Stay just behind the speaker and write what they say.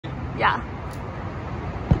Yeah.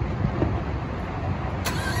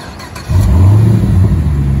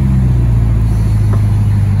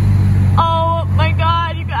 Oh my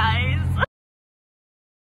god, you guys.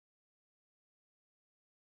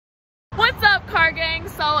 What's up, car gang?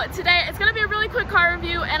 So today it's gonna be a really quick car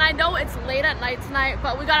review, and I know it's late at night tonight,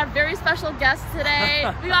 but we got a very special guest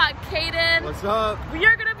today. We got Caden. What's up? We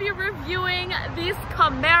are gonna be reviewing these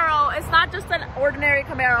Camaro. It's not just an ordinary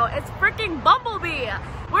Camaro, it's freaking Bumblebee.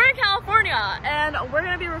 We're in California, and we're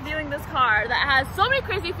gonna be reviewing this car that has so many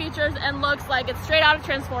crazy features and looks like it's straight out of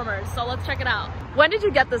Transformers. So let's check it out. When did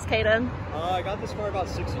you get this, Caden? I got this car about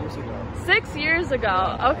 6 years ago. 6 years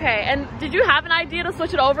ago, okay. And did you have an idea to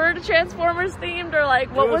switch it over to Transformers themed, or like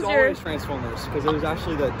what was your? It was always Transformers, because it was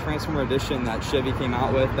actually the Transformer edition that Chevy came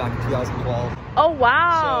out with back in 2012. Oh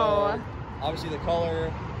wow! So obviously the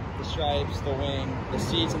color, the stripes, the wing, the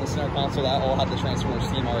seats, and the center console, that all had the Transformers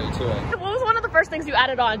theme already to it. What was one of the first things you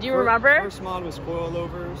added on? Do you remember? First mod was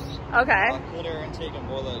coilovers. Okay. Cold air intake and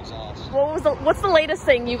boiler exhaust. What's the latest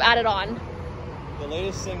thing you've added on? The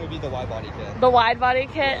latest thing would be the wide body kit. The wide body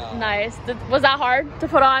kit? Yeah. Nice. Was that hard to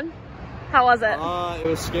put on? How was it? It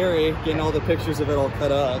was scary getting all the pictures of it all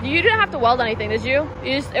cut up. You didn't have to weld anything, did you?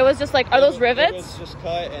 It was just like, are those rivets? It was just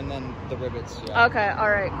cut and then the rivets, yeah. Okay,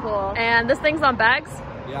 alright, cool. And this thing's on bags?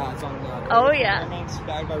 Yeah, it's on oh yeah.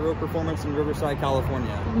 Bagged by Road Performance in Riverside,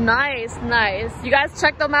 California. Nice, nice. You guys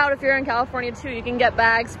check them out if you're in California too. You can get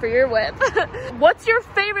bags for your whip. What's your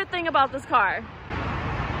favorite thing about this car?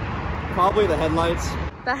 Probably the headlights.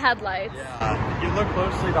 The headlights. Yeah. If you look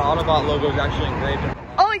closely, the Autobot logo is actually engraved in.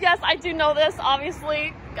 Oh yes, I do know this,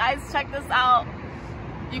 obviously. Guys, check this out.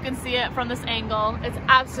 You can see it from this angle. It's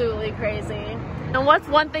absolutely crazy. And what's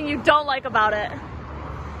one thing you don't like about it?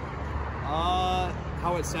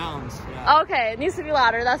 How it sounds. Yeah. Okay, it needs to be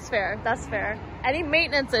louder. That's fair. That's fair. Any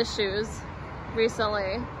maintenance issues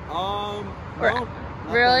recently? No.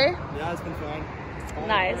 Really? Yeah, it's been fine.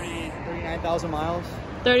 Nice. 39,000 miles.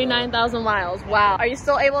 39,000 miles. Wow. Are you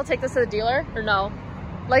still able to take this to the dealer or no?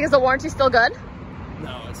 Like, is the warranty still good?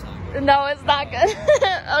 No, it's not good. No, it's not good.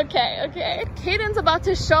 Okay, okay. Caden's about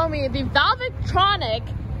to show me the Valvetronic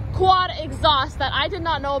quad exhaust that I did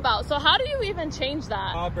not know about. So how do you even change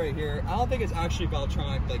that? Right here. I don't think it's actually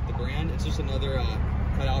Valvetronic, like the brand. It's just another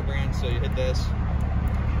cutout brand. So you hit this.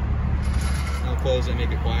 I'll close it and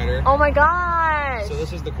make it quieter. Oh my gosh. So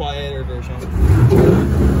this is the quieter version.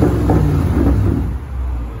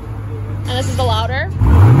 And this is the louder.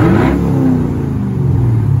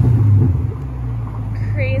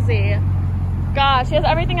 Crazy. Gosh, he has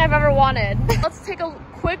everything I've ever wanted. Let's take a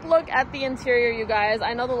quick look at the interior, you guys.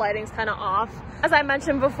 I know the lighting's kind of off. As I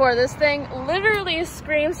mentioned before, this thing literally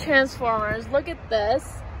screams Transformers. Look at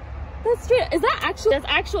this. That's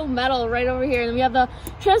actual metal right over here. And we have the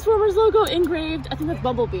Transformers logo engraved. I think that's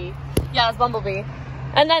Bumblebee. Yeah, that's Bumblebee.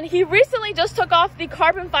 And then he recently just took off the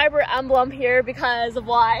carbon fiber emblem here because of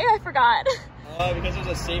why? I forgot. Because there's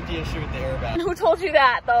a safety issue with the airbag. Who told you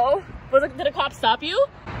that though? Did a cop stop you?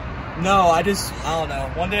 No, I don't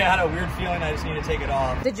know. One day I had a weird feeling I just need to take it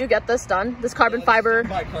off. Did you get this done? This carbon fiber?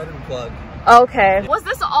 My carbon plug. Okay. Was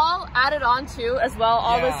this all added on too as well?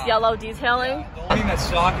 All this yellow detailing? Yeah. The only thing that's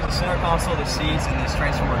stock is the center console, the seats, and these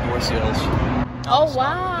Transformer door seals. Oh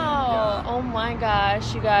wow. Yeah. Oh my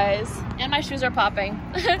gosh, you guys. And my shoes are popping.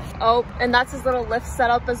 Oh, and that's his little lift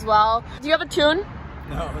setup as well. Do you have a tune?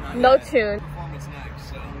 No, not no yet. Tune. Performance next,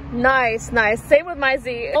 so. Nice, nice. Same with my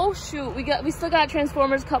Z. Oh shoot, we still got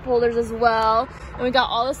Transformers cup holders as well, and we got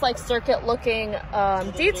all this like circuit looking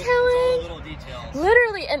detailing. Little details.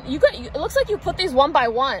 Literally, and it looks like you put these one by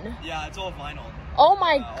one. Yeah, it's all vinyl. Oh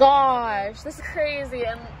my gosh, this is crazy,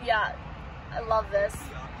 and yeah, I love this.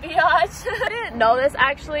 Biatch. I didn't know this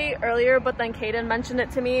actually earlier, but then Caden mentioned it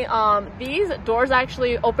to me. These doors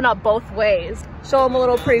actually open up both ways. Show them a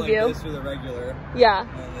little preview. Like this with a regular. Yeah.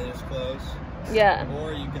 And they just close. Yeah.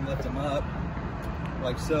 Or you can lift them up,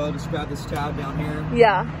 like so. Just grab this tab down here.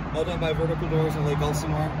 Yeah. All done by vertical doors in Lake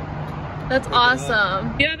Elsinore. That's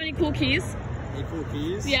awesome. Do you have any cool keys? Any cool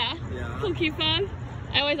keys? Yeah. Yeah. Cool key fob.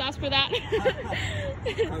 I always ask for that.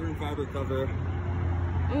 Carbon fiber cover.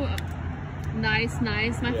 Ooh. Nice,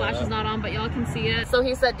 nice. My flash is not on, but y'all can see it. So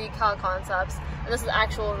he said decal concepts, and this is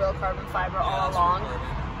actual real carbon fiber all along.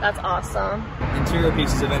 That's awesome. Interior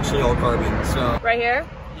piece is eventually all carbon, so. Right here?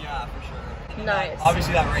 Yeah, for sure. Nice.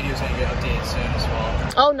 Obviously that radio is going to get updated soon as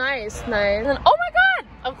well. Oh, nice, nice. And, oh my god!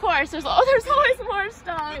 Of course, there's always more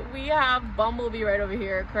stuff. We have Bumblebee right over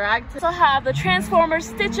here, correct? We also have the Transformers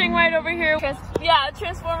stitching right over here.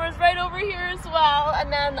 Transformers right over here as well.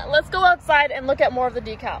 And then let's go outside and look at more of the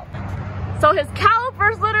decal. So his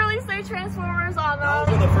calipers literally say Transformers on them.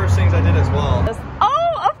 Those were the first things I did as well.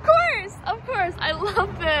 Oh, of course!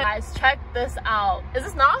 check this out. Is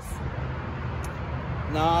this NOS?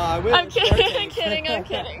 Nah, I wish. I'm kidding, I'm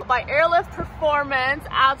kidding. By Airlift Performance,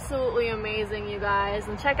 absolutely amazing, you guys.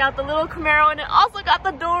 And check out the little Camaro, and it also got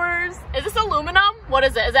the doors. Is this aluminum? What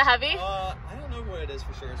is it? Is it heavy? I don't know what it is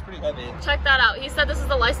for sure. It's pretty heavy. Check that out. He said this is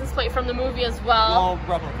the license plate from the movie as well.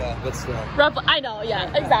 Well, replica, but still. I know,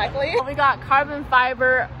 yeah, exactly. We got carbon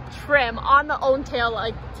fiber trim on the own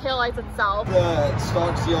taillights itself. The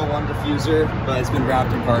stock ZL1 diffuser, but it's been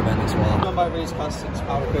wrapped in carbon as well. Done by Race Customs,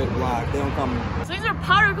 powder coated black. They don't come. So these are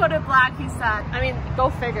powder coated black, he said. I mean, go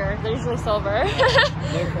figure. They're usually silver.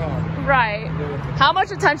 No problem. Right. How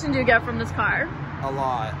much attention do you get from this car? A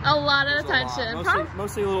lot. A lot of attention.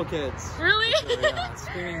 Mostly little kids. Really? So, yeah,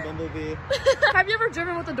 screaming Bumblebee. Have you ever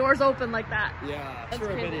driven with the doors open like that? Yeah, that's for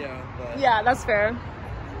a crazy. video. But... Yeah, that's fair.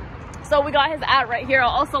 So we got his ad right here. I'll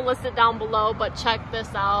also list it down below, but check this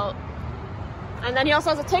out. And then he also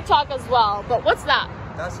has a TikTok as well. But what's that?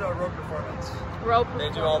 That's Road Performance. Road They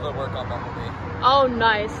do all the work on Bumblebee. Oh,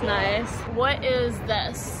 nice, nice. What is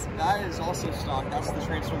this? That is also stock. That's the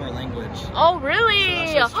Transformer language. Oh, really?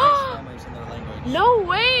 So that's Transformers in their language. No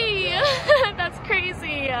way! Yeah. That's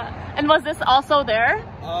crazy. And was this also there?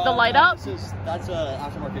 The light up? That's a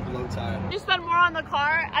aftermarket glow tire. Did you spend more on the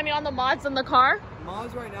car? I mean, on the mods than the car?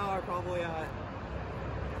 Mods right now are probably at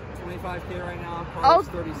 25K right now. Cars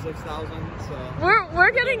 36,000. So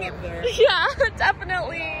we're getting up there. Yeah,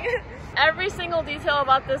 definitely. Every single detail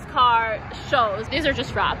about this car shows. These are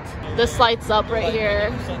just wrapped. This lights up right here.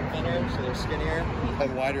 90% thinner, so they're skinnier. A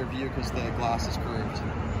wider view because the glass is curved.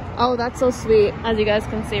 Oh, that's so sweet, as you guys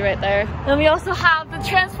can see right there. Then we also have the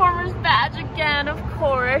Transformers badge again, of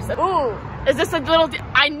course. Ooh, is this a little?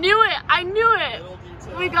 I knew it. I knew it.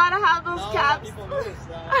 We gotta have those caps.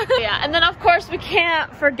 Yeah, and then of course we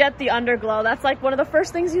can't forget the underglow. That's like one of the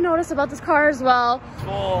first things you notice about this car as well.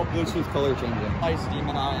 Full Bluetooth color changing. Ice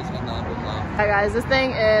demonize and the underglow. Hi guys, this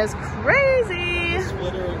thing is crazy. The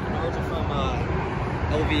splitter canards are from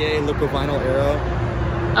LVA Liquid Vinyl Aero.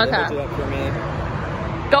 Okay. They hooked it up for me.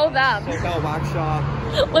 Go them. SoCal Wax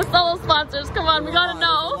Shop. List all those sponsors. Come on, we gotta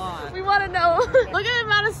know. We wanna know. Look at the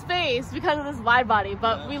amount of space because of this wide body,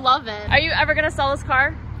 but we love it. Are you ever gonna sell this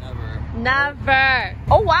car? Never. Never.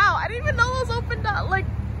 Oh wow, I didn't even know those opened up. Like,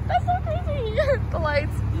 that's so crazy. The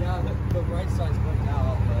lights. Yeah, the right side's burnt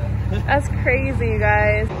out, but... That's crazy, you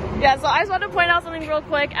guys. Yeah, so I just wanted to point out something real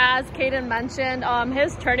quick. As Caden mentioned,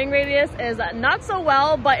 his turning radius is not so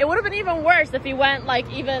well, but it would have been even worse if he went like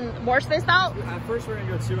even more spaced out. At first we're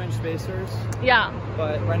gonna go 2-inch spacers. Yeah.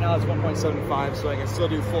 But right now it's 1.75, so I can still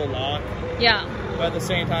do full lock. Yeah. But at the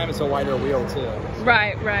same time, it's a wider wheel too.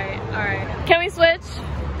 Right, right. All right. Can we switch?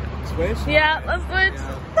 Switch? Yeah, let's switch.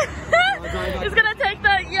 Yeah. It's gonna take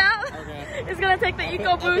the, yeah. Okay. It's gonna take the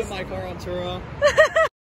EcoBoost. I put my car on Turo.